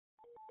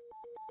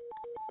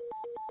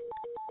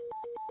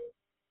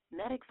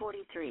Medic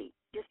 43,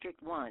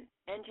 District 1,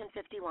 Engine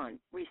 51,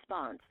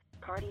 response,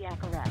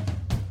 cardiac arrest.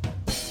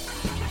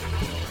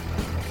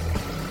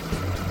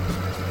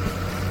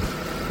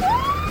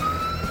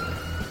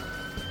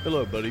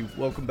 Hello, buddy.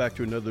 Welcome back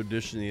to another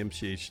edition of the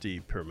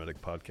MCHD Paramedic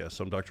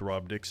Podcast. I'm Dr.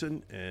 Rob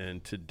Dixon,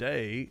 and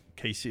today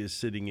Casey is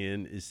sitting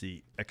in as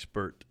the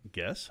expert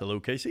guest. Hello,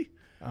 Casey.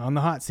 On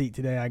the hot seat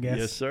today, I guess.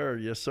 Yes, sir.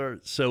 Yes, sir.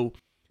 So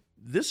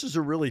this is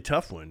a really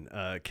tough one.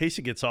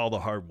 Casey gets all the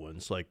hard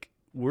ones. Like,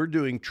 we're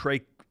doing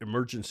trach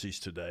emergencies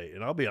today,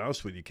 and I'll be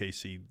honest with you,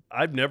 Casey,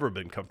 I've never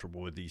been comfortable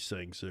with these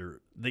things.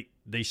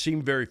 They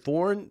seem very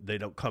foreign. They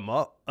don't come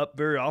up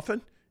very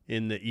often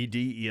in the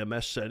ED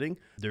EMS setting.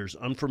 There's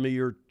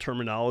unfamiliar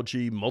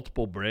terminology,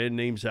 multiple brand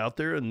names out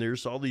there, and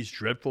there's all these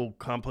dreadful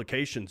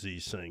complications,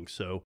 these things.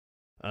 So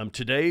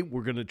today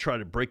we're going to try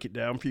to break it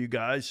down for you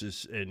guys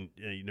and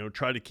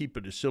try to keep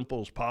it as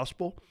simple as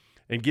possible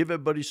and give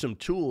everybody some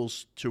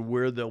tools to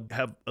where they'll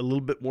have a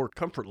little bit more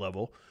comfort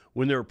level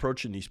when they're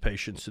approaching these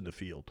patients in the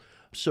field.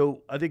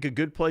 So I think a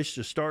good place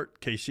to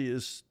start, Casey,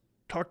 is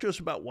talk to us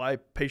about why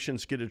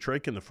patients get a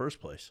trach in the first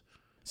place.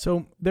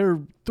 So there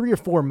are 3 or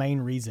 4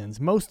 main reasons.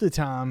 Most of the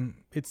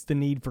time, it's the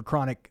need for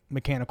chronic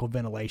mechanical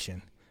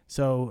ventilation.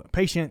 So a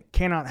patient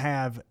cannot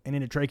have an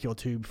endotracheal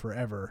tube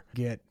forever,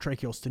 get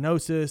tracheal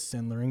stenosis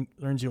and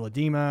laryngeal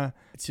edema.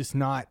 It's just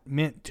not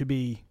meant to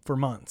be for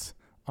months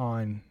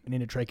on an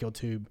endotracheal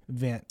tube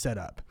vent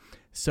setup.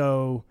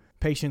 So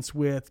patients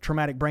with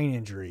traumatic brain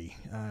injury,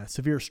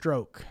 severe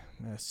stroke,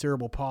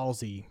 cerebral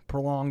palsy,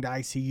 prolonged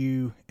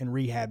ICU and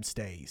rehab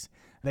stays,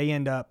 they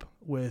end up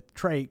with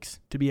trachs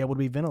to be able to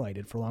be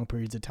ventilated for long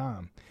periods of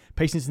time.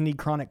 Patients need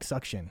chronic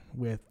suction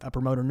with upper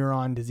motor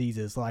neuron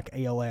diseases like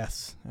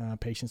ALS,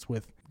 patients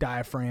with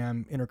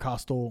diaphragm,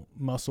 intercostal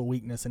muscle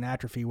weakness and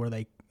atrophy where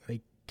they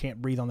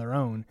can't breathe on their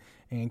own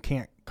and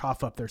can't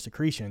cough up their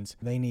secretions.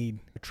 They need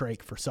a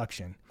trach for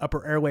suction.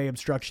 Upper airway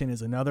obstruction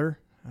is another.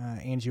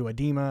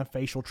 Angioedema,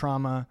 facial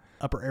trauma,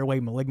 upper airway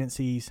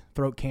malignancies,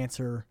 throat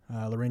cancer,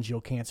 laryngeal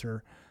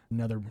cancer,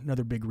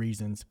 another big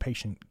reasons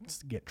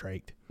patients get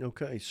trached.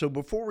 Okay, so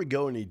before we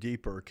go any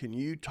deeper, can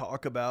you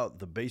talk about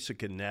the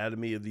basic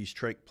anatomy of these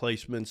trach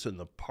placements and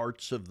the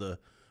parts of the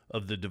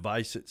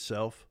device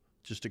itself,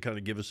 just to kind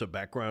of give us a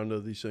background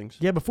of these things?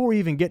 Yeah, before we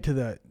even get to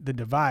the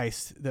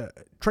device, the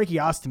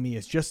tracheostomy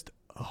is just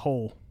a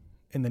hole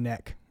in the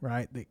neck,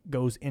 right, that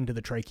goes into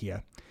the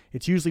trachea.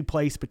 It's usually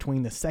placed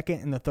between the second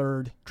and the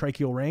third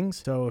tracheal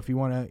rings. So if you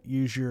want to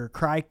use your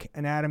crike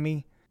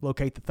anatomy,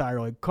 locate the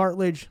thyroid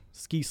cartilage,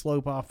 ski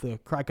slope off the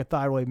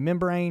cricothyroid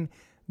membrane.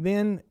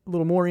 Then a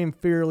little more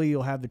inferiorly,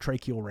 you'll have the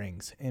tracheal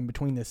rings. And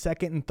between the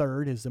second and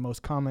third is the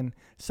most common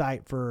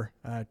site for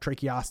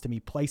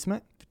tracheostomy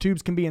placement. The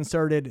tubes can be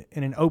inserted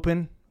in an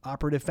open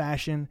operative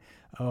fashion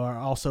or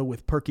also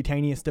with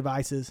percutaneous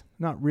devices.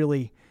 Not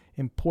really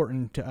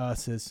important to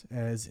us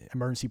as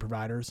emergency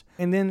providers.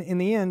 And then in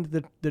the end,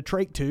 the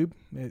trach tube,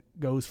 it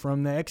goes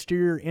from the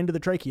exterior into the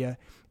trachea,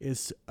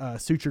 is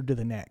sutured to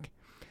the neck.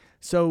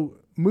 So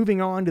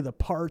moving on to the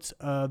parts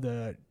of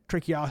the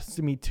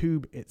tracheostomy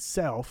tube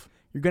itself,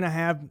 you're going to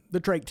have the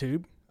trach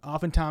tube.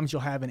 Oftentimes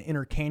you'll have an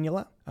inner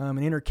cannula. An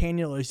inner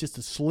cannula is just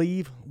a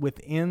sleeve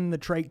within the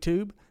trach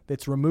tube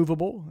that's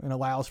removable and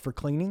allows for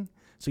cleaning.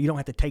 So you don't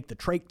have to take the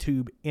trach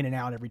tube in and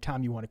out every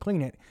time you want to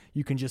clean it.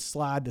 You can just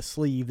slide the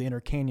sleeve, the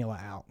inner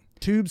cannula, out.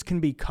 Tubes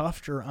can be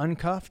cuffed or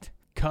uncuffed.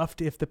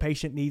 Cuffed if the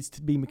patient needs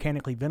to be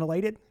mechanically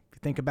ventilated. If you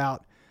think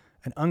about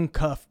an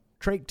uncuffed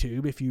trach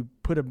tube, if you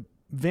put a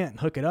vent,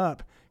 hook it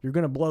up, you're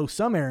going to blow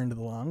some air into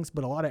the lungs,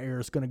 but a lot of air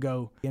is going to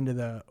go into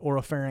the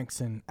oropharynx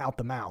and out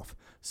the mouth.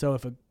 So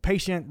if a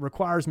patient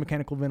requires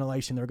mechanical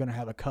ventilation, they're going to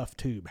have a cuffed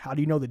tube. How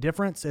do you know the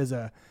difference as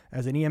an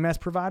EMS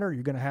provider?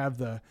 You're going to have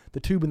the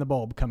tube and the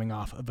bulb coming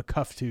off of a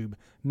cuffed tube,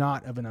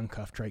 not of an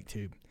uncuffed trach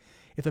tube.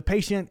 If a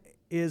patient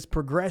is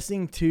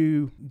progressing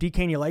to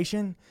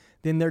decannulation,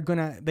 then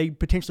they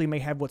potentially may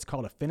have what's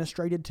called a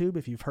fenestrated tube,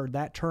 if you've heard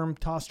that term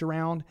tossed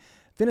around.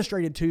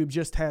 Fenestrated tube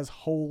just has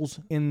holes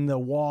in the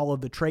wall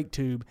of the trach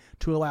tube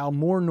to allow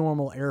more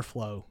normal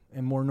airflow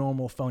and more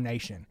normal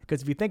phonation.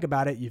 Because if you think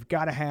about it, you've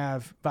got to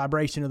have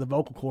vibration of the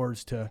vocal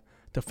cords to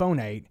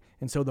phonate.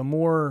 And so the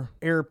more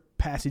air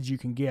passage you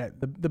can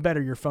get, the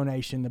better your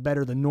phonation, the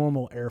better the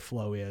normal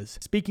airflow is.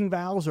 Speaking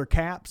valves or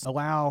caps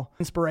allow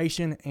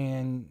inspiration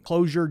and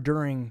closure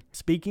during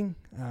speaking,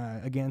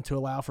 again, to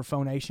allow for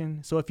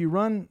phonation. So if you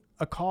run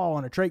a call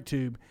on a trach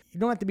tube, you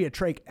don't have to be a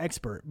trach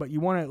expert, but you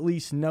want to at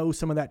least know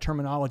some of that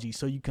terminology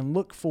so you can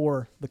look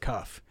for the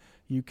cuff.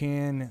 You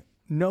can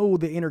know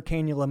the inner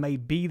cannula may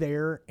be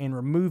there and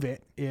remove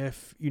it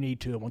if you need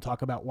to. And we'll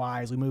talk about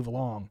why as we move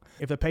along.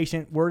 If a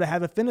patient were to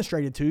have a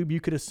fenestrated tube,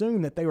 you could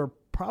assume that they were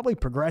probably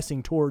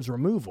progressing towards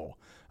removal.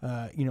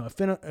 A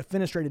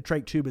fenestrated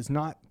trach tube is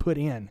not put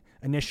in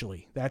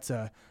initially. That's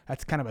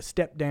kind of a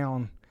step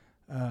down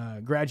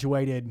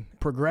graduated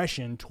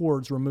progression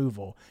towards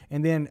removal.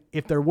 And then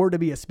if there were to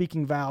be a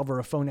speaking valve or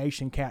a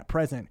phonation cap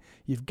present,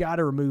 you've got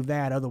to remove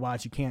that.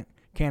 Otherwise you can't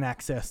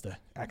access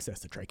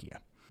the trachea.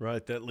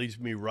 Right. That leads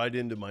me right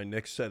into my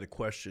next set of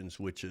questions,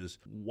 which is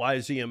why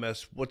is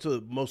EMS, what's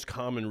the most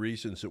common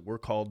reasons that we're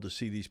called to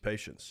see these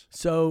patients?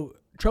 So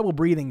trouble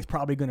breathing is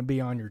probably going to be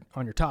on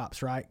your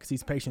tops, right? Because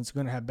these patients are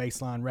going to have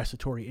baseline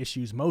respiratory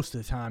issues most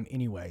of the time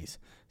anyways.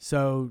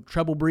 So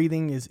trouble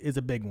breathing is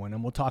a big one,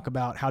 and we'll talk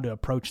about how to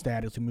approach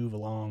that as we move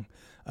along.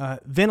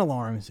 Vent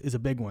alarms is a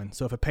big one.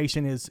 So if a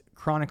patient is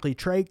chronically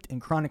trached and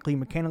chronically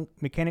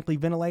mechanically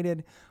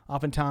ventilated,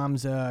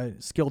 oftentimes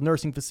skilled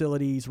nursing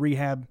facilities,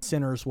 rehab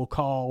centers will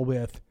call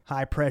with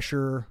high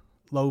pressure,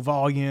 low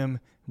volume.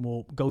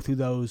 We'll go through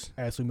those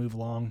as we move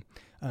along.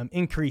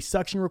 Increased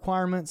suction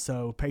requirements.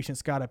 So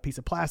patients got a piece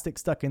of plastic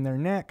stuck in their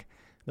neck.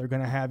 They're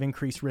going to have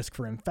increased risk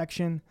for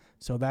infection.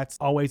 So that's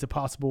always a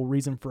possible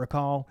reason for a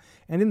call.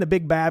 And then the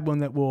big bad one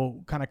that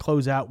we'll kind of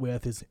close out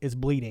with is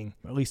bleeding,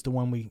 at least the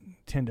one we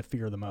tend to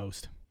fear the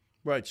most.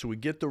 Right. So we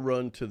get the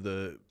run to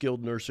the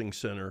skilled nursing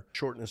center,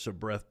 shortness of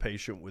breath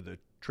patient with a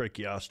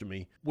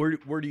tracheostomy. Where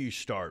do you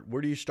start?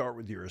 Where do you start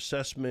with your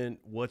assessment?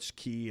 What's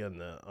key on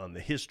the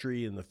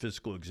history and the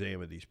physical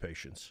exam of these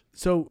patients?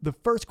 So the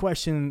first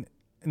question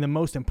and the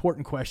most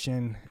important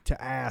question to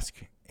ask,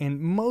 and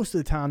most of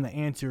the time the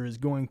answer is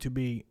going to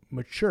be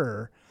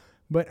mature,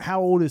 but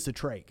how old is the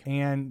trach?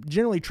 And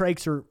generally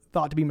trachs are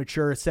thought to be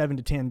mature at 7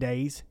 to 10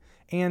 days.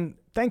 And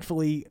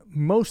thankfully,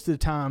 most of the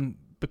time,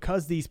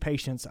 because these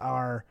patients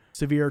are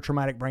severe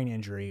traumatic brain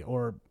injury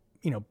or,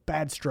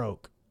 bad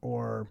stroke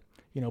or,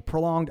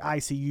 prolonged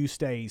ICU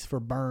stays for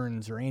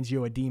burns or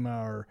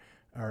angioedema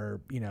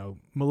or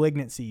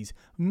malignancies,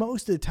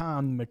 most of the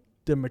time,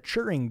 the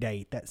maturing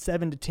date, that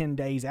 7 to 10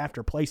 days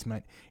after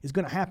placement, is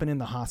going to happen in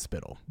the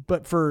hospital.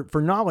 But for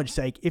knowledge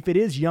sake, if it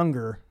is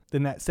younger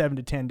than that 7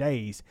 to 10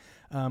 days,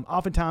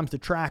 oftentimes the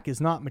trach is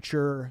not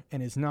mature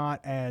and is not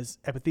as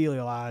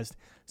epithelialized,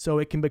 so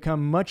it can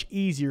become much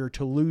easier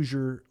to lose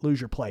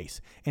your place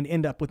and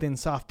end up within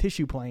soft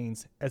tissue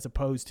planes as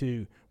opposed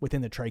to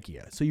within the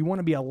trachea. So you want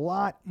to be a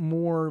lot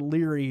more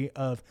leery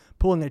of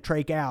pulling the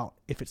trach out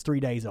if it's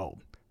 3 days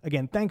old.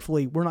 Again,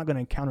 thankfully, we're not going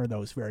to encounter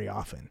those very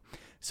often.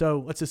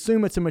 So let's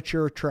assume it's a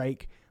mature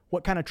trach.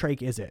 What kind of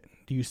trach is it?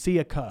 Do you see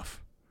a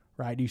cuff,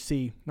 right? Do you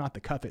see not the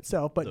cuff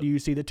itself, but do you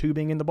see the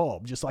tubing in the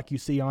bulb, just like you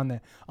see on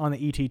the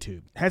ET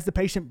tube? Has the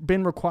patient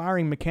been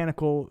requiring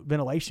mechanical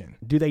ventilation?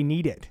 Do they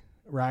need it,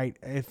 right?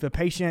 If the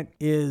patient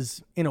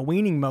is in a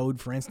weaning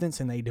mode, for instance,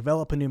 and they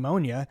develop a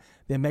pneumonia,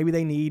 then maybe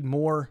they need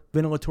more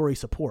ventilatory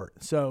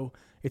support. So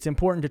it's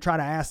important to try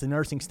to ask the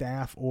nursing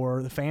staff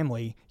or the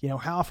family,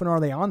 how often are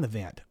they on the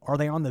vent? Are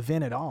they on the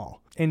vent at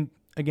all? And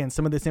again,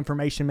 some of this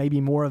information may be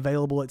more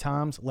available at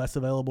times, less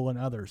available in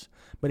others.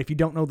 But if you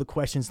don't know the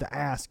questions to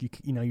ask,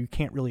 you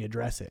can't really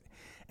address it.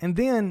 And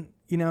then,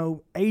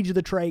 age of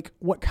the trach,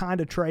 what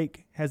kind of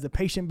trach has the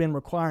patient been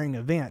requiring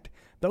a vent?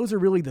 Those are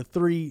really the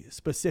three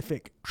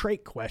specific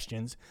trach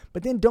questions.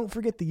 But then don't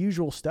forget the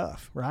usual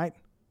stuff, right?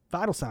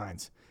 Vital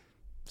signs,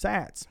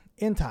 SATs,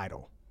 end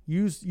tidal.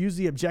 Use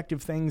the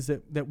objective things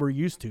that we're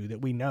used to,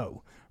 that we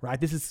know,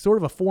 right? This is sort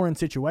of a foreign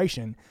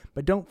situation,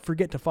 but don't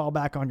forget to fall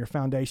back on your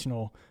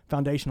foundational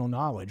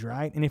knowledge,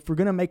 right? And if we're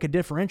going to make a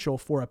differential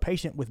for a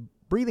patient with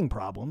breathing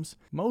problems,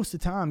 most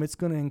of the time it's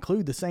going to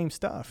include the same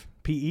stuff: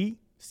 PE,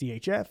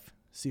 CHF,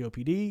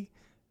 COPD,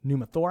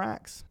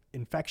 pneumothorax,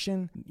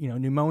 infection,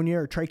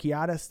 pneumonia or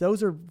tracheitis.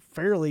 Those are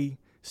fairly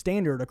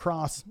standard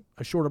across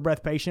a short of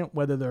breath patient,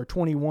 whether they're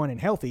 21 and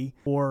healthy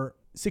or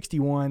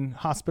 61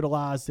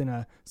 hospitalized in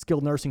a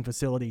skilled nursing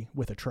facility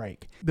with a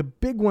trach. The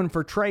big one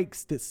for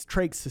trachs that's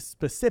trach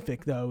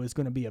specific, though, is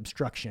going to be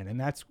obstruction. And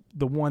that's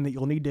the one that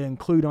you'll need to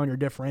include on your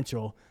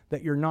differential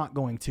that you're not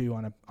going to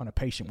on a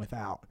patient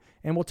without.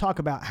 And we'll talk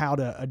about how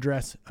to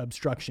address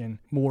obstruction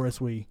more as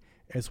we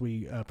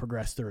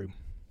progress through.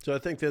 So I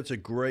think that's a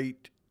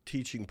great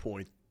teaching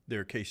point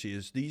there, Casey,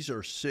 is these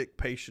are sick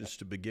patients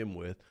to begin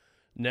with.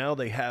 Now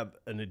they have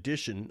an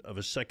addition of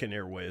a second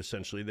airway,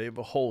 essentially. They have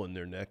a hole in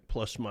their neck,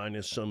 plus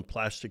minus some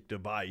plastic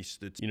device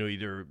that's,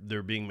 either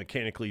they're being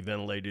mechanically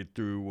ventilated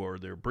through or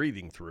they're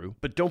breathing through.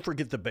 But don't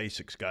forget the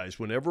basics, guys.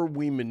 Whenever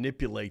we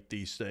manipulate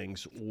these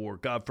things or,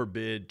 God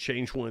forbid,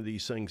 change one of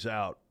these things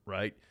out,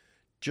 right,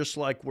 just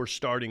like we're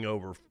starting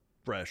over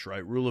fresh,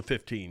 right? Rule of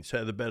 15,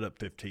 set the bed up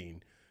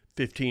 15.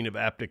 15 of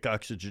apneic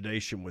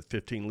oxygenation with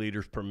 15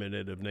 liters per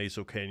minute of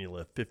nasal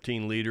cannula,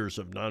 15 liters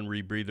of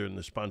non-rebreather in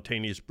the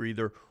spontaneous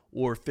breather,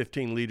 or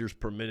 15 liters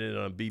per minute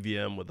on a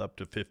BVM with up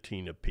to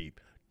 15 of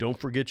PEEP. Don't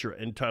forget your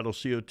end tidal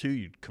CO2.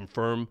 You'd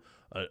confirm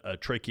a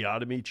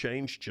tracheotomy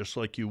change just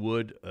like you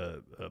would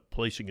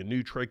placing a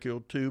new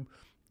tracheal tube.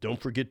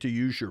 Don't forget to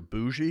use your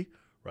bougie,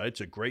 right?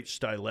 It's a great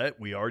stylet.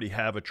 We already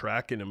have a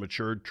track in a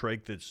matured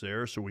trach that's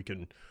there, so we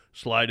can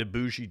slide a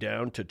bougie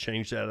down to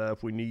change that out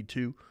if we need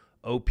to.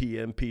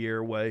 OPMP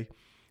airway.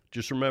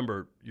 Just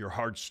remember your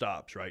hard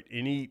stops, right?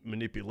 Any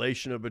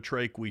manipulation of a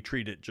trach, we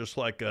treat it just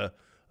like a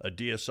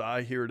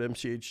DSI here at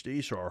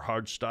MCHD. So our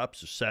hard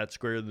stops is SATs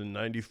greater than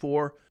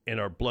 94, and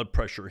our blood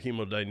pressure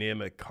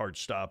hemodynamic hard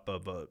stop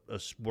of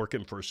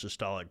working for a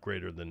systolic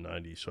greater than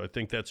 90. So I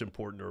think that's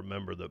important to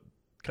remember, the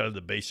kind of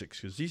the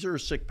basics, because these are a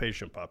sick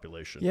patient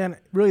population. Yeah, and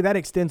really that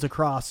extends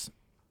across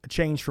a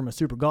change from a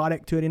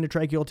supraglottic to an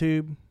endotracheal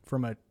tube,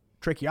 from a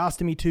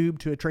tracheostomy tube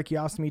to a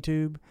tracheostomy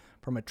tube,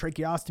 from a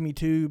tracheostomy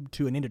tube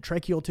to an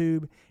endotracheal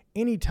tube.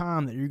 Any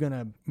time that you're going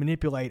to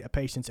manipulate a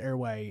patient's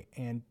airway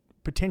and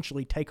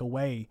potentially take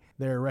away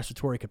their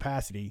respiratory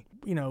capacity,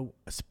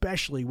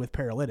 especially with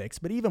paralytics,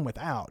 but even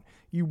without,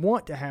 you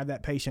want to have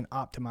that patient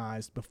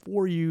optimized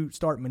before you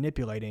start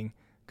manipulating,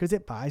 because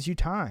it buys you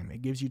time.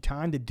 It gives you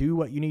time to do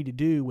what you need to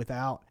do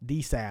without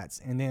DSATs.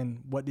 And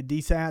then what does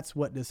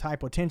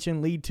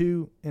hypotension lead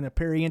to in a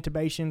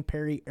peri-intubation,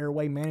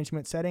 peri-airway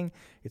management setting?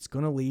 It's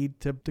going to lead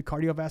to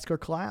cardiovascular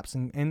collapse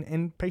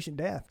and patient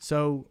death.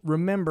 So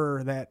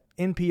remember that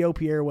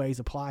NPOP airways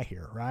apply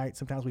here, right?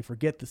 Sometimes we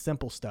forget the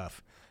simple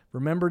stuff.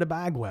 Remember to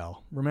bag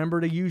well.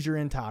 Remember to use your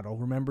end tidal.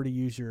 Remember to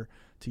use your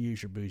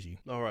bougie.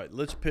 All right,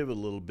 let's pivot a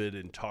little bit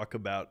and talk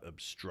about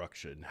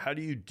obstruction. How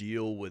do you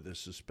deal with a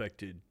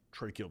suspected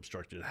tracheal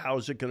obstruction? How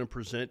is it going to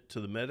present to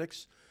the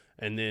medics?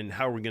 And then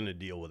how are we going to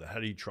deal with it? How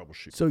do you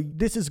troubleshoot? So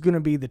this is going to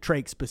be the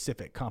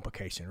trach-specific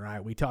complication,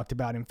 right? We talked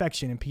about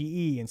infection and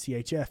PE and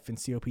CHF and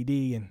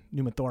COPD and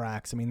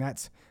pneumothorax. I mean,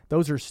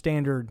 those are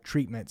standard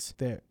treatments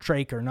that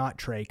trach or not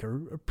trach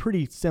are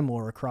pretty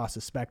similar across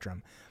the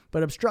spectrum.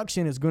 But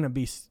obstruction is going to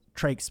be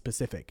trach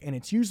specific, and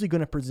it's usually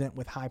going to present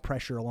with high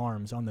pressure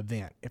alarms on the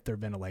vent if they're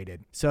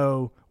ventilated.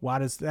 So why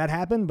does that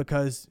happen?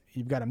 Because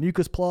you've got a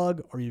mucus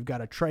plug, or you've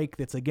got a trach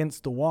that's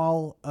against the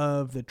wall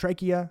of the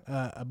trachea,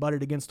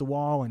 butted against the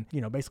wall and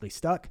basically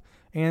stuck.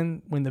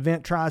 And when the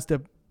vent tries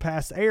to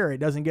pass air, it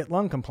doesn't get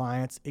lung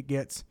compliance. It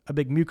gets a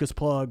big mucus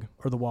plug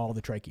or the wall of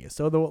the trachea.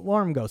 So the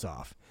alarm goes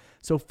off.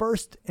 So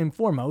first and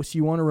foremost,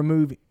 you want to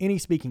remove any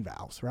speaking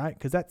valves, right?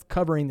 Because that's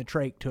covering the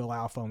trach to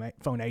allow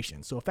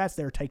phonation. So if that's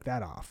there, take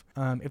that off.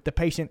 If the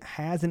patient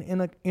has an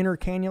inner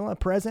cannula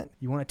present,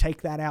 you want to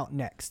take that out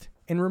next.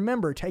 And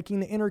remember, taking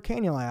the inner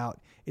cannula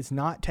out is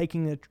not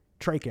taking the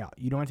trach out.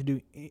 You don't have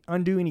to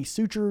undo any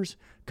sutures,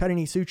 cut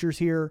any sutures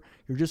here.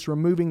 You're just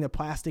removing the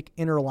plastic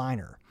inner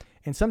liner.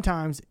 And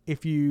sometimes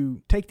if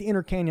you take the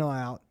inner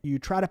cannula out, you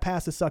try to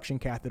pass a suction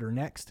catheter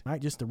next, right?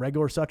 Just the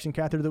regular suction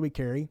catheter that we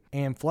carry,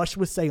 and flush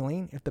with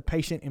saline. If the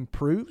patient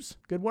improves,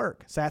 good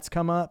work. SATs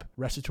come up,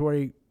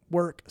 respiratory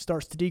work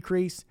starts to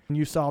decrease, and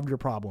you solved your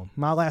problem.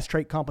 My last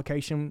trach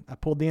complication, I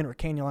pulled the inner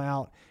cannula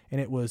out,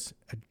 and it was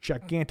a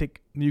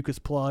gigantic mucus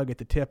plug at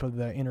the tip of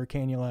the inner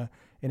cannula,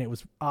 and it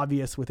was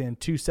obvious within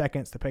 2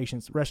 seconds the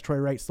patient's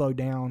respiratory rate slowed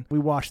down. We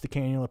washed the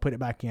cannula, put it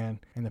back in,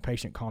 and the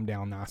patient calmed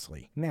down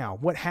nicely. Now,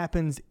 what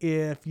happens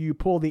if you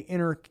pull the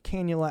inner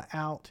cannula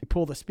out, you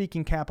pull the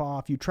speaking cap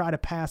off, you try to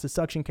pass a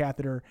suction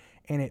catheter,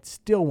 and it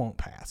still won't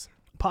pass?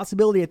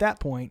 Possibility at that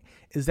point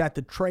is that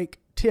the trach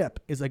tip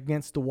is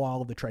against the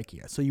wall of the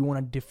trachea. So you want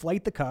to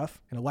deflate the cuff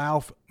and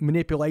allow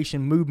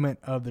manipulation movement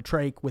of the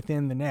trach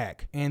within the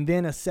neck, and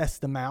then assess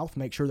the mouth,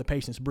 make sure the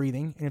patient's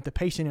breathing. And if the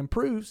patient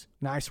improves,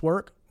 nice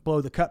work. Blow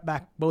the cuff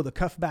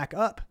back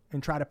up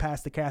and try to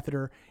pass the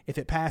catheter. If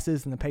it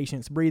passes and the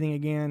patient's breathing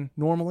again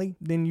normally,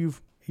 then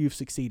you've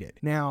succeeded.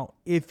 Now,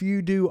 if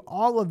you do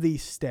all of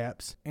these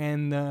steps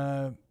and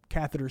the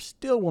catheter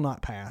still will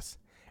not pass,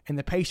 and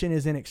the patient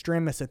is in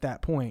extremis at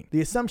that point, the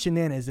assumption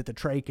then is that the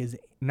trach is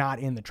not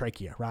in the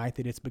trachea, right?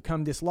 That it's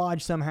become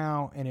dislodged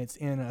somehow and it's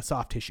in a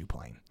soft tissue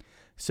plane.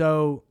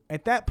 So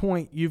at that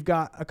point, you've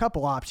got a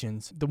couple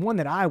options. The one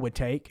that I would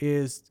take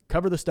is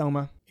cover the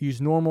stoma,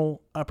 use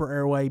normal upper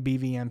airway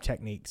BVM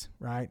techniques,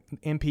 right?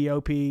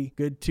 NPOP,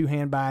 good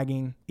two-hand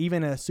bagging,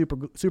 even a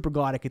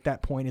supraglottic at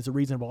that point is a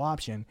reasonable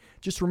option.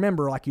 Just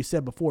remember, like you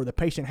said before, the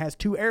patient has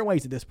two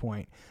airways at this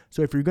point.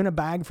 So if you're going to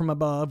bag from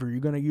above or you're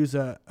going to use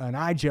an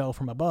iGel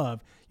from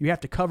above, you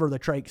have to cover the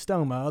trach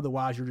stoma,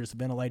 otherwise you're just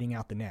ventilating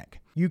out the neck.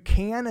 You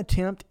can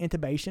attempt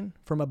intubation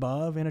from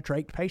above in a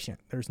trach patient.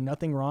 There's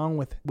nothing wrong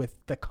with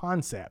the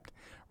concept,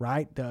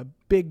 right? The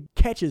big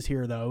catches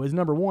here, though, is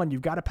number one,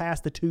 you've got to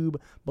pass the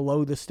tube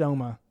below the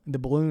stoma. The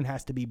balloon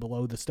has to be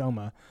below the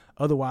stoma.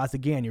 Otherwise,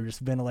 again, you're just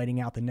ventilating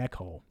out the neck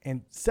hole.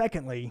 And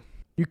secondly,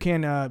 you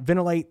can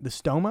ventilate the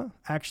stoma,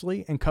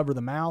 actually, and cover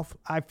the mouth.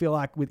 I feel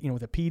like with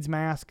a PEDS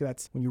mask,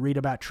 that's when you read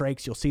about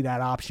trachs, you'll see that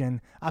option.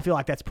 I feel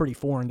like that's pretty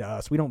foreign to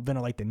us. We don't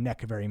ventilate the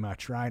neck very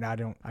much, right?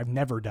 I've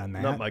never done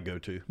that. Not my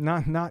go-to.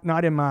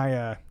 Not in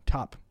my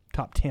top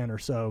 10 or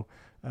so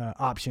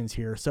options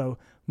here. So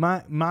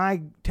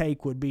my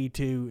take would be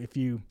to, if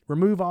you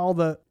remove all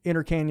the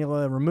inner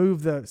cannula,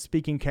 remove the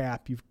speaking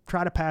cap, you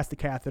try to pass the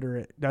catheter,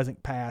 it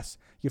doesn't pass.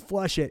 You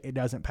flush it, it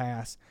doesn't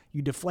pass.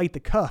 You deflate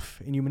the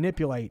cuff and you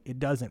manipulate, it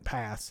doesn't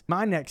pass.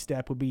 My next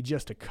step would be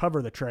just to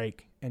cover the trach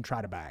and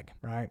try to bag,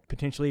 right?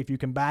 Potentially, if you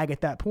can bag at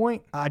that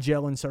point,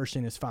 iGel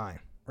insertion is fine,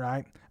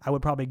 right? I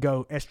would probably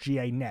go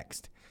SGA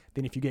next.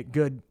 Then if you get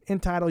good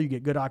end tidal, you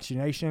get good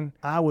oxygenation,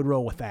 I would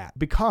roll with that,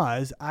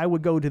 because I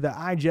would go to the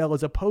iGel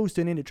as opposed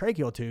to an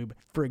endotracheal tube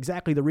for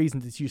exactly the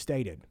reasons that you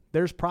stated.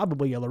 There's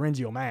probably a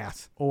laryngeal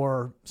mass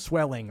or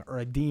swelling or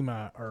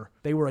edema, or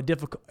they were a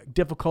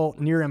difficult,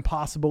 near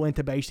impossible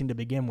intubation to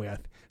begin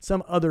with.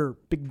 Some other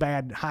big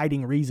bad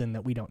hiding reason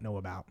that we don't know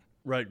about.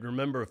 Right.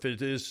 Remember, if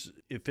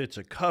it's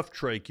a cuff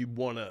trach, you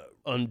want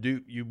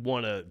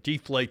to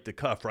deflate the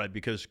cuff, right?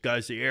 Because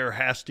guys, the air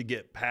has to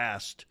get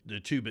past the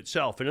tube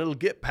itself, and it'll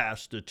get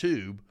past the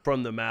tube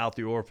from the mouth,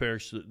 the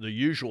oropharynx, the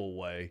usual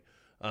way.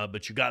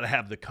 But you got to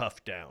have the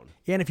cuff down.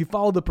 Yeah, and if you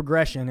follow the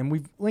progression, and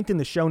we've linked in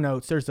the show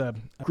notes, there's a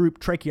group,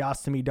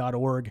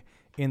 tracheostomy.org,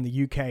 in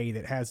the UK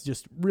that has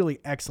just really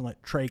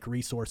excellent trach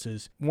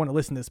resources. You want to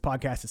listen to this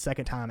podcast a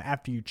second time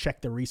after you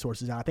check the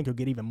resources out. I think you'll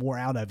get even more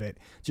out of it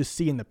just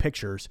seeing the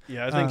pictures.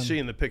 Yeah, I think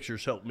seeing the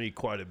pictures helped me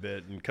quite a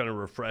bit and kind of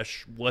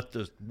refresh what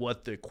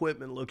the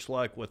equipment looks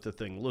like, what the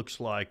thing looks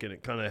like, and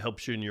it kind of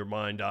helps you in your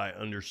mind eye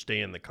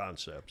understand the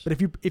concepts.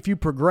 But if you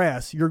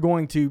progress, you're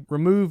going to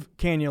remove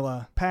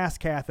cannula, pass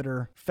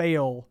catheter,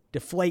 fail,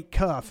 deflate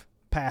cuff,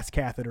 pass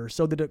catheter.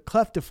 So the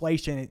cuff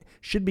deflation, it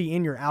should be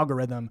in your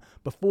algorithm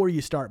before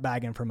you start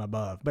bagging from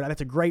above. But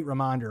that's a great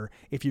reminder.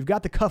 If you've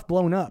got the cuff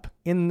blown up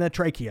in the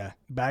trachea,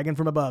 bagging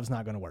from above is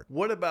not going to work.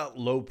 What about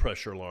low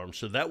pressure alarms?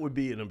 So that would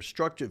be an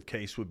obstructive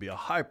case, would be a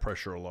high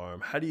pressure alarm.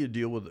 How do you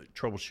deal with it,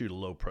 troubleshoot a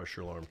low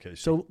pressure alarm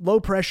case? So low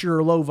pressure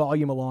or low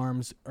volume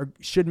alarms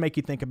should make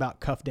you think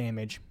about cuff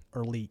damage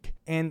or leak.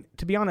 And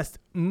to be honest,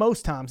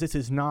 most times this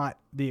is not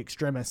the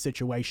extremis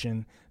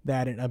situation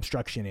that an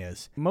obstruction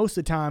is. Most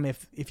of the time,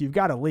 if you've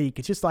got a leak,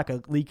 it's just like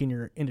a leak in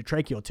your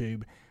endotracheal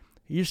tube.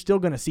 You're still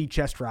going to see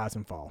chest rise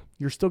and fall.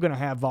 You're still going to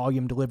have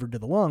volume delivered to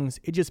the lungs.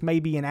 It just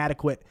may be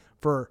inadequate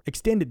for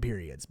extended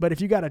periods. But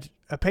if you got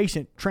a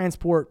patient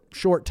transport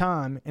short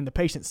time and the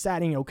patient's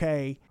satting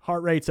okay,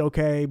 heart rate's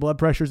okay, blood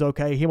pressure's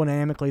okay,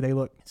 hemodynamically they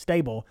look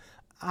stable,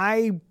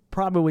 I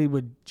probably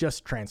would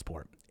just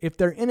transport. If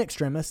they're in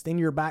extremis, then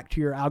you're back to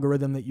your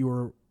algorithm that you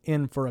were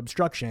in for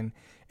obstruction,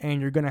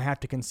 and you're going to have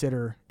to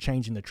consider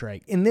changing the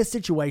trach. In this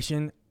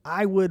situation,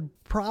 I would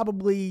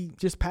probably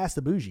just pass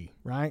the bougie,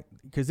 right?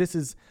 Because this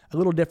is a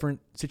little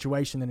different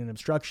situation than an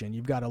obstruction.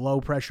 You've got a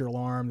low pressure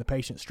alarm, the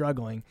patient's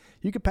struggling.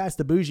 You could pass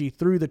the bougie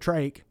through the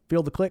trach,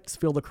 feel the clicks,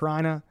 feel the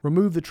carina,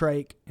 remove the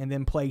trach, and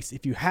then place,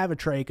 if you have a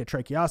trach, a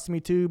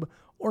tracheostomy tube,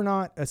 or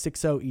not, a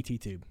 6.0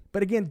 ET tube.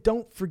 But again,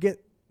 don't forget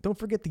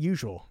the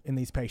usual in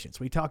these patients.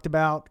 We talked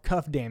about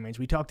cuff damage.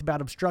 We talked about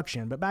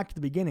obstruction. But back to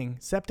the beginning,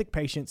 septic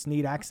patients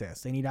need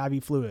access. They need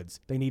IV fluids.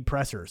 They need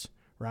pressors,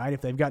 right?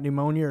 If they've got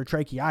pneumonia or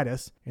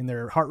tracheitis and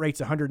their heart rate's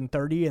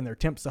 130 and their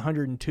temp's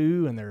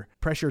 102 and their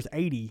pressure's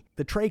 80,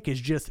 the trach is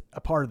just a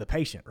part of the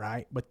patient,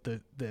 right? But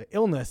the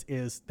illness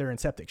is they're in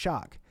septic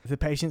shock. If the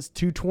patient's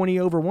 220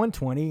 over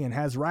 120 and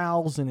has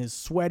rales and is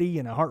sweaty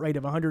and a heart rate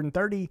of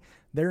 130,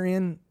 they're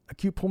in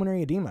acute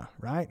pulmonary edema,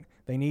 right?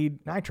 They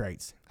need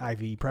nitrates,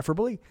 IV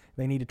preferably.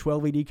 They need a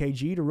 12-lead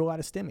EKG to rule out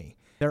a STEMI.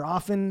 They're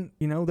often,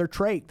 they're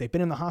trach. They've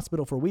been in the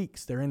hospital for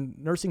weeks. They're in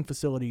nursing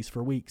facilities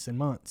for weeks and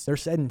months. They're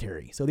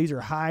sedentary. So these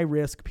are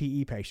high-risk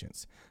PE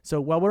patients. So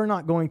while we're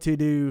not going to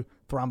do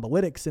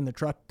thrombolytics in the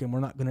truck and we're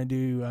not going to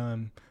do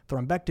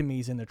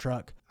thrombectomies in the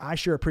truck, I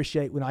sure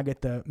appreciate when I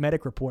get the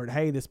medic report,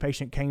 hey, this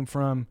patient came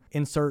from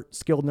insert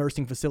skilled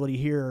nursing facility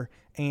here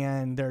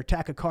and they're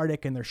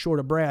tachycardic and they're short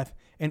of breath.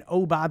 And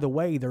oh, by the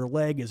way, their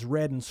leg is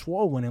red and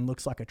swollen and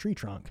looks like a tree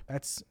trunk.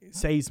 That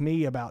saves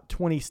me about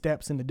 20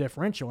 steps in the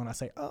differential. And I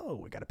say, oh,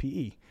 we got a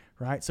PE,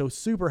 right? So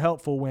super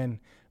helpful when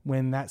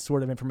that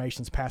sort of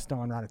information is passed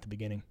on right at the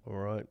beginning. All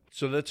right.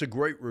 So that's a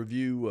great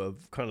review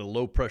of kind of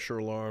low pressure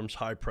alarms,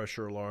 high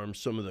pressure alarms,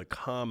 some of the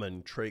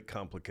common trach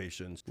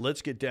complications.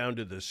 Let's get down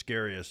to the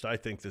scariest, I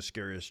think the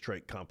scariest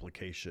trach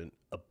complication,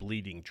 a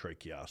bleeding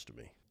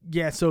tracheostomy.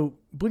 Yeah, so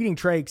bleeding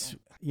trachs,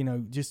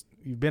 just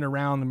you've been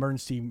around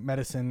emergency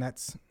medicine,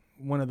 that's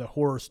one of the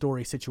horror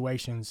story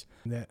situations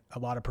that a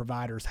lot of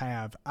providers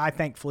have. I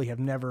thankfully have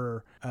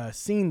never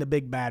seen the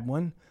big bad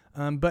one,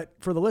 but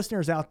for the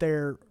listeners out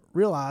there,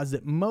 realize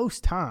that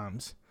most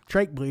times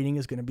trach bleeding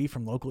is going to be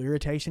from local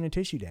irritation and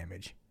tissue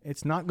damage.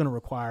 It's not going to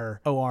require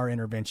OR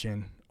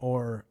intervention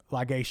or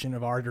ligation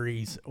of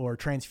arteries or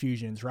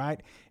transfusions,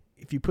 right?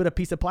 If you put a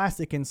piece of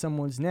plastic in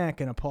someone's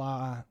neck and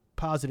apply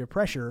positive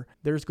pressure,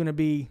 there's going to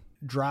be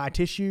dry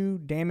tissue,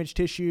 damaged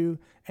tissue,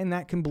 and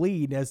that can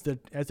bleed as the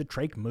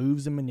trach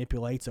moves and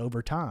manipulates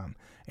over time.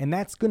 And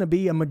that's going to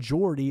be a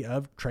majority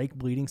of trach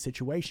bleeding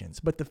situations.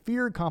 But the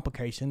feared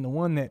complication, the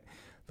one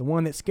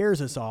that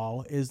scares us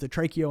all, is the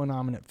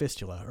tracheoinnominate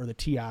fistula, or the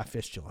TI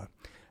fistula.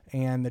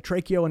 And the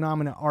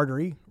tracheoinnominate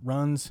artery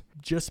runs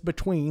just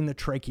between the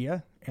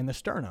trachea and the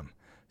sternum.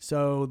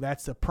 So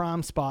that's a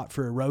prime spot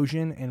for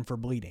erosion and for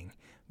bleeding.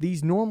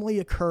 These normally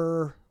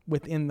occur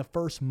within the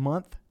first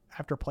month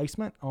after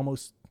placement,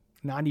 almost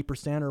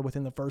 90% are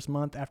within the first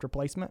month after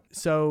placement.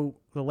 So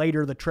the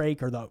later the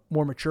trach or the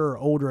more mature or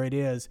older it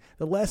is,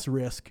 the less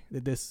risk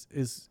that this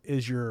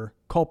is your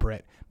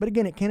culprit. But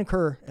again, it can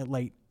occur at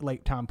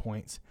late time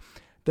points.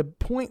 The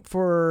point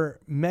for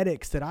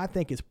medics that I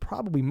think is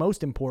probably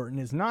most important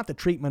is not the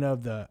treatment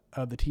of the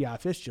TI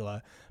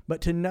fistula,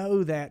 but to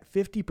know that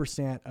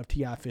 50% of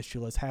TI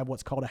fistulas have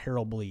what's called a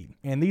Harrell bleed.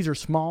 And these are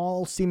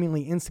small,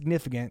 seemingly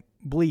insignificant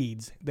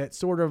bleeds that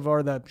sort of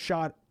are the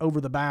shot over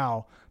the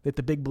bow that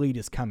the big bleed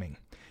is coming.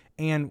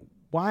 And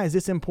Why is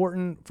this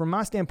important? From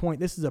my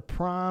standpoint, this is a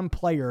prime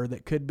player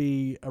that could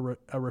be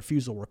a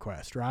refusal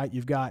request, right?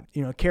 You've got,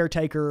 a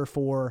caretaker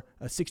for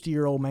a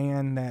 60-year-old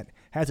man that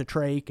has a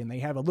trach and they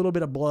have a little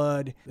bit of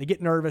blood. They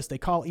get nervous. They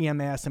call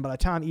EMS. And by the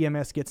time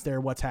EMS gets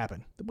there, what's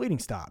happened? The bleeding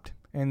stopped.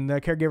 And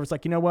the caregiver's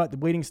like, you know what? The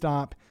bleeding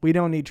stopped. We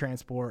don't need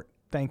transport.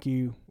 Thank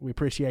you. We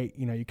appreciate,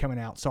 you coming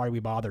out. Sorry we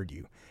bothered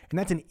you. And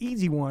that's an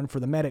easy one for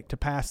the medic to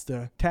pass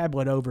the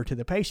tablet over to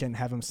the patient and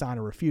have them sign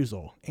a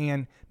refusal.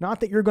 And not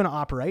that you're going to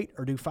operate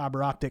or do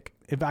fiber optic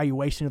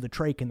evaluation of the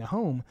trach in the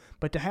home,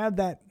 but to have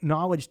that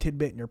knowledge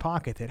tidbit in your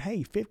pocket that,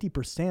 hey,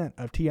 50%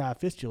 of TI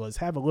fistulas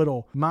have a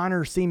little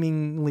minor,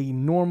 seemingly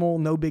normal,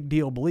 no big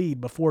deal bleed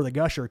before the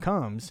gusher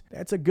comes.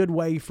 That's a good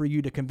way for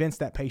you to convince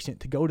that patient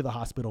to go to the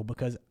hospital,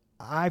 because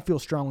I feel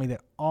strongly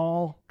that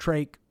all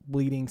trach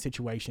bleeding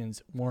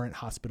situations warrant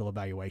hospital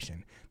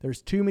evaluation.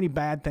 There's too many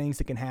bad things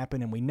that can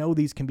happen, and we know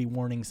these can be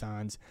warning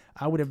signs.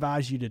 I would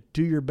advise you to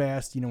do your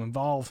best,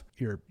 involve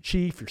your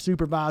chief, your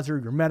supervisor,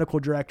 your medical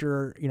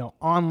director,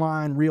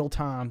 online, real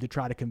time, to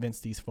try to convince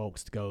these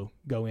folks to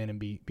go in and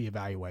be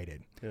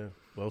evaluated. Yeah,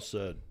 well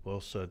said,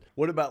 well said.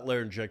 What about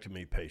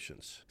laryngectomy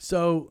patients?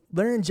 So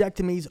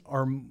laryngectomies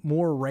are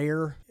more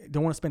rare.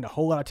 Don't want to spend a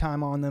whole lot of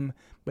time on them,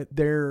 but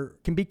they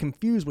can be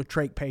confused with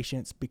trach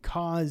patients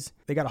because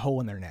they got a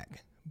hole in their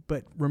neck.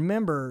 But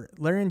remember,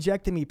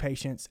 laryngectomy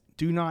patients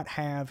do not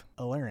have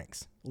a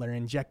larynx.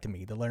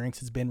 Laryngectomy, the larynx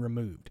has been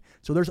removed.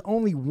 So there's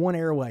only one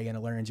airway in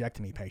a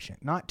laryngectomy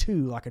patient, not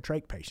two like a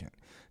trach patient.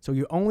 So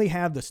you only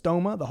have the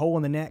stoma, the hole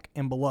in the neck,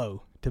 and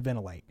below to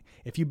ventilate.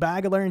 If you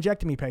bag a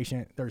laryngectomy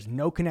patient, there's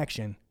no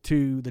connection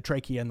to the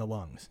trachea and the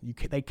lungs.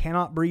 They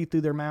cannot breathe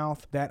through their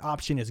mouth. That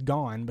option is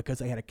gone because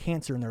they had a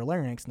cancer in their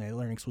larynx and the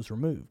larynx was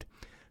removed.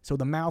 So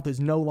the mouth is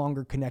no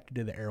longer connected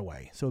to the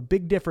airway. So a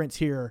big difference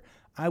here.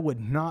 I would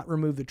not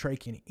remove the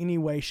trachea in any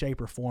way,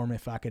 shape, or form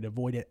if I could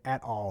avoid it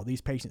at all.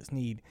 These patients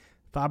need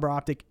fiber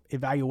optic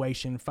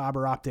evaluation,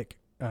 fiber optic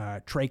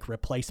trach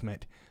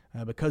replacement,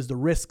 because the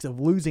risks of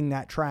losing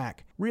that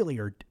tract really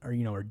are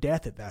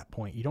death at that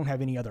point. You don't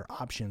have any other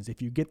options. If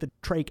you get the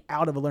trach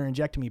out of a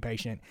laryngectomy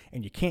patient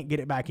and you can't get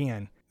it back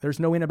in, there's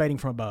no intubating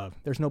from above.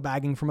 There's no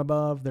bagging from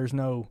above. There's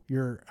no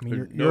your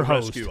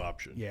host. Rescue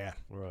option. Yeah.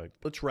 All right.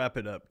 Let's wrap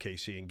it up,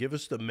 Casey, and give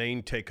us the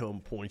main take-home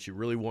points you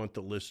really want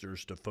the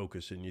listeners to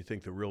focus in. You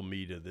think the real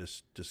meat of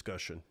this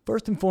discussion.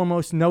 First and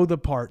foremost, know the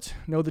parts,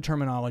 know the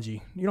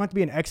terminology. You don't have to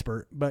be an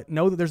expert, but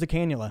know that there's a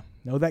cannula.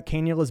 Know that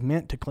cannula is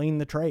meant to clean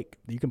the trach.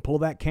 You can pull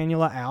that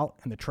cannula out,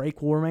 and the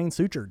trach will remain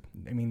sutured.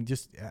 I mean,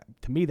 just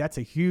to me, that's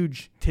a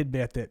huge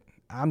tidbit that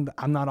I'm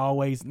not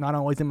always in my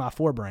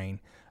forebrain.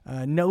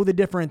 Know the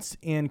difference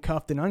in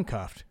cuffed and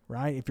uncuffed,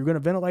 right? If you're going to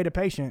ventilate a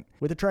patient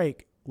with a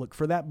trach, look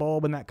for that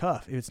bulb and that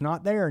cuff. If it's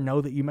not there,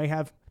 know that you may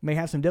have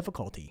some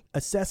difficulty.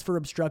 Assess for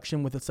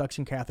obstruction with a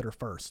suction catheter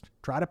first.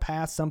 Try to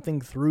pass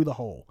something through the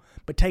hole,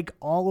 but take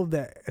all of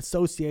the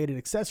associated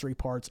accessory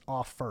parts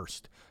off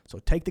first. So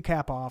take the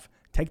cap off,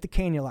 take the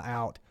cannula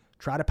out,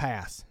 try to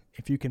pass.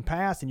 If you can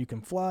pass and you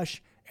can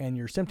flush and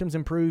your symptoms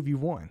improve,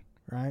 you've won.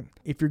 Right?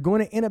 If you're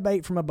going to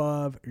intubate from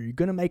above, or you're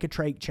going to make a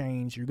trach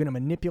change, you're going to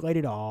manipulate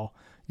it all,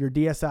 your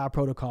DSI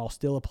protocol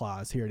still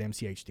applies here at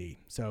MCHD.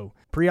 So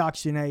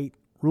pre-oxygenate,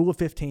 rule of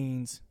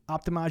 15s,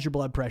 optimize your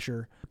blood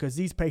pressure, because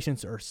these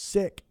patients are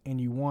sick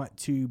and you want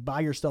to buy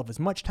yourself as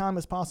much time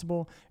as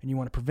possible, and you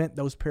want to prevent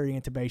those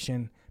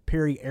peri-intubation,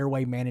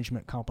 peri-airway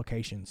management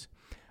complications.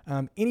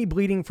 Any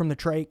bleeding from the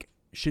trach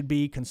should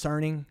be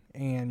concerning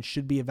and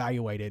should be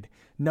evaluated.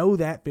 Know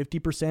that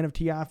 50% of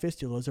TI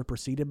fistulas are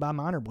preceded by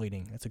minor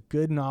bleeding. That's a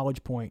good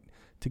knowledge point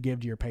to give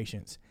to your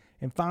patients.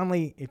 And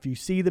finally, if you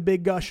see the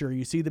big gusher,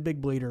 you see the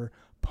big bleeder,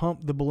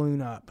 pump the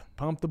balloon up.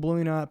 Pump the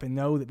balloon up and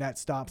know that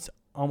stops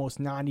almost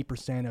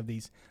 90% of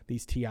these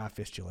TI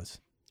fistulas.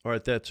 All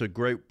right, that's a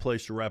great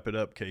place to wrap it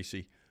up,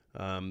 Casey.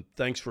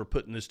 Thanks for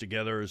putting this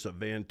together as a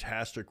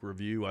fantastic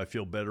review. I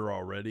feel better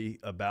already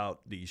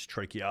about these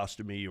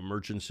tracheostomy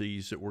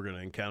emergencies that we're going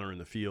to encounter in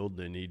the field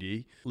in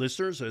ED.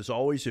 Listeners, as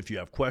always, if you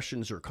have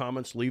questions or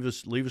comments, leave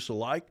us a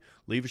like,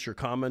 leave us your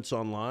comments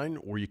online,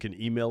 or you can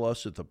email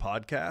us at the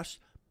podcast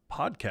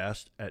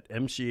at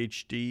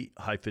mchd-tx.org.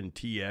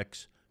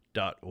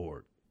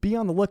 Be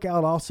on the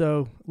lookout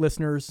also,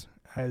 listeners,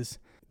 as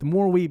the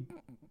more we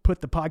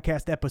put the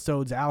podcast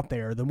episodes out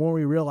there, the more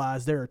we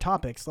realize there are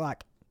topics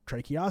like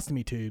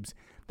tracheostomy tubes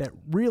that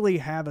really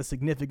have a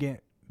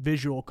significant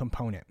visual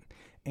component.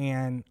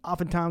 And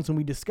oftentimes when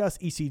we discuss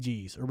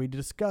ECGs or we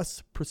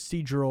discuss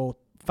procedural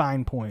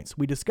fine points,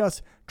 we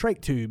discuss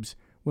trach tubes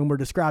when we're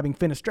describing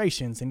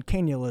fenestrations and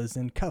cannulas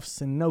and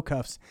cuffs and no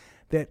cuffs,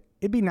 that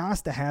it'd be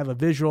nice to have a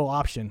visual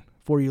option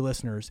for you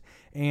listeners.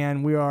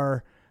 And we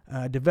are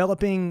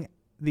developing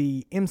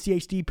the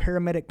MCHD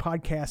Paramedic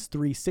Podcast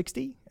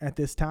 360 at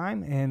this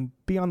time, and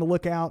be on the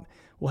lookout.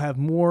 We'll have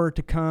more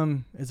to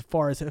come as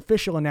far as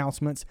official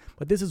announcements,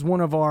 but this is one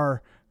of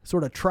our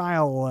sort of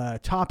trial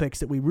topics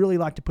that we really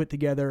like to put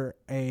together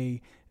a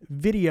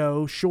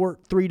video,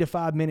 short 3 to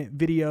 5 minute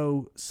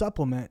video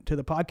supplement to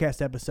the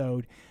podcast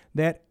episode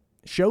that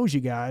shows you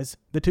guys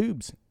the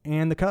tubes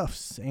and the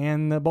cuffs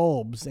and the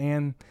bulbs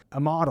and a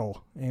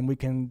model, and we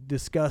can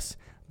discuss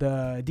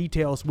the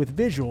details with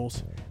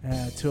visuals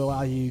to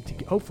allow you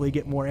to hopefully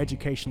get more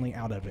educationally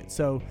out of it.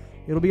 So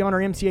it'll be on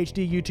our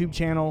MCHD YouTube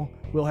channel.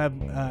 We'll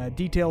have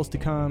details to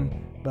come,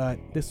 but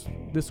this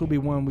will be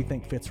one we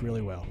think fits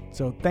really well.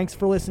 So thanks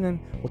for listening.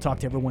 We'll talk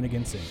to everyone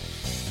again soon.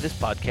 This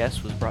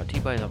podcast was brought to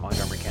you by the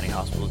Montgomery County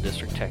Hospital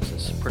District,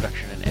 Texas.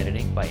 Production and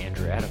editing by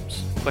Andrew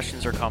Adams.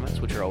 Questions or comments,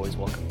 which are always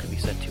welcome, can be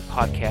sent to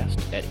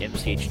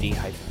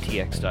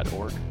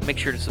podcast@mchd-tx.org. Make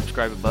sure to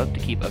subscribe above to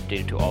keep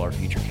updated to all our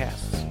future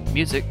casts.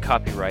 Music,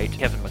 copyright,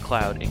 Kevin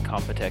MacLeod,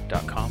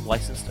 Incompetech.com,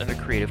 licensed under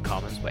Creative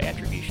Commons by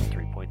Attribution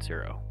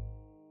 3.0.